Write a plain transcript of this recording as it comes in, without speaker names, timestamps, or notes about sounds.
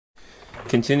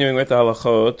Continuing with the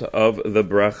halachot of the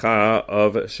bracha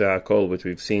of shakol, which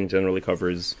we've seen generally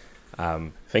covers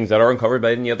things that aren't covered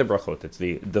by any other brachot. It's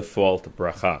the default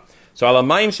bracha. So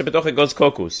alamayim shebetoch goes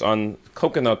kokus, on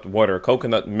coconut water,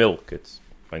 coconut milk. It's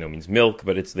by no means milk,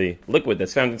 but it's the liquid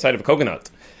that's found inside of a coconut.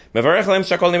 Mevarech lem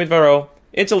shakol nimidvaro.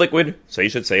 It's a liquid, so you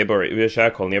should say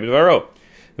shakol nimidvaro.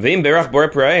 Ve'im berach borei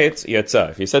praetz yatsa.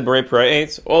 If you said borei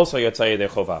praetz, also yatsa yedei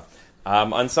chova.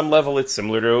 On some level, it's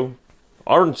similar to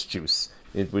orange juice,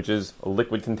 which is a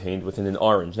liquid contained within an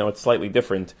orange. Now, it's slightly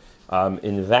different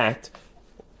in that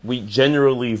we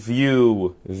generally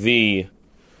view the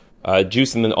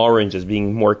juice in an orange as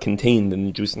being more contained than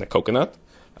the juice in a coconut.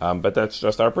 But that's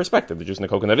just our perspective. The juice in the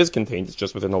coconut is contained, it's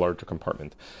just within a larger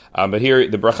compartment. But here,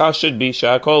 the bracha should be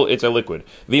shakol, it's a liquid.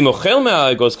 V'mochel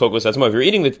me'agos kokos atzmo. If you're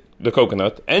eating the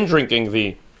coconut and drinking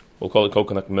we'll call it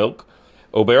coconut milk,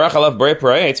 so because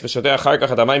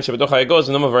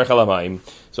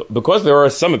there are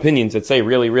some opinions that say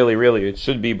really it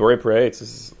should be borei praetz, this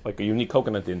is like a unique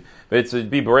coconut din, but it should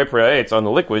be borei praetz on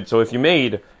the liquid. So if you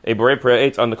made a borei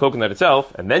praetz on the coconut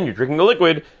itself and then you're drinking the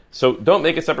liquid, so don't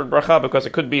make a separate bracha, because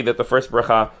it could be that the first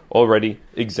bracha already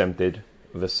exempted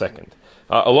the second.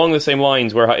 Along the same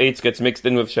lines where ha'etz gets mixed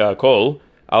in with shakol,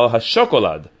 al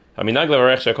hashokolad haminag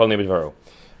levarech shakol nebidvaro.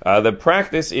 The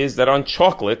practice is that on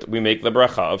chocolate we make the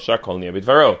bracha of shakol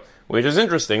ni'abidvaro, which is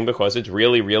interesting because it's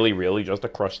really just a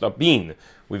crushed up bean.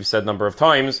 We've said a number of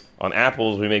times, on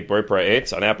apples we make borei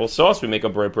praetz, on applesauce we make a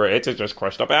borei praetz, it's just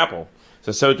crushed up apple.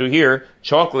 So to here,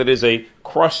 chocolate is a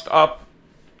crushed up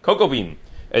cocoa bean,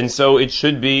 and so it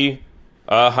should be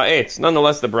ha'etz.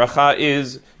 Nonetheless, the bracha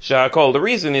is shakol. The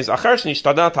reason is achar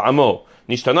shnishtada ta'amo,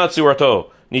 nishtana tzurato,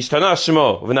 nishtana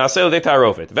shmo, v'naseh l'dei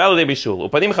ta'arofet, v'al'dei bishul,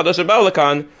 upanim chadosh ba'u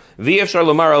lekan, v'yefshar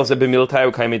lomar al ze b'miltai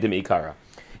u'kaimedim ikara.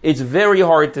 It's very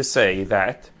hard to say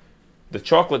that the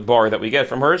chocolate bar that we get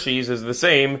from Hershey's is the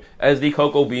same as the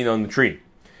cocoa bean on the tree.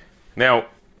 Now,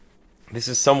 this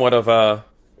is somewhat of a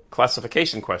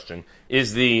classification question.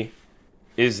 Is the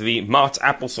Mott's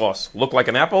applesauce look like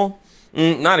an apple?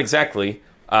 Not exactly.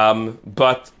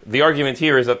 But the argument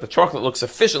here is that the chocolate looks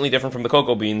sufficiently different from the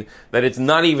cocoa bean that it's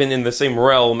not even in the same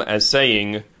realm as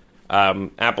saying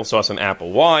applesauce and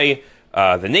apple. Why?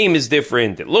 The name is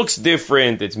different, it looks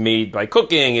different, it's made by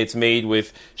cooking, it's made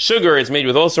with sugar, it's made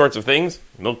with all sorts of things.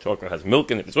 Milk chocolate has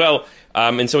milk in it as well,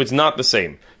 and so it's not the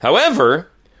same. However,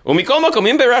 if you made a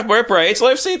borei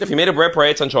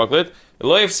praetz on chocolate,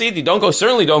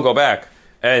 certainly don't go back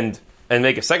and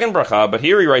make a second bracha. But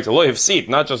here he writes lo yifsid,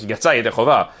 not just yatzai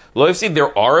dechovah. Lo yifsid,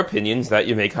 there are opinions that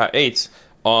you make ha'etz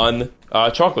on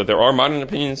chocolate. There are modern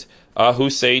opinions who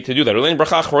say to do that. Ulein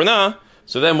bracha achrona.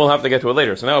 So then we'll have to get to it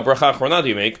later. So now, bracha achrona do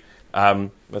you make?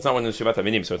 That's not one of the Shabbat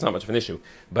HaMinim, so it's not much of an issue.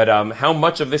 But how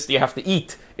much of this do you have to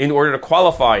eat in order to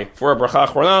qualify for a bracha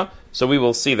achrona? So we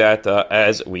will see that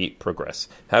as we progress.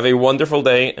 Have a wonderful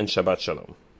day, and Shabbat Shalom.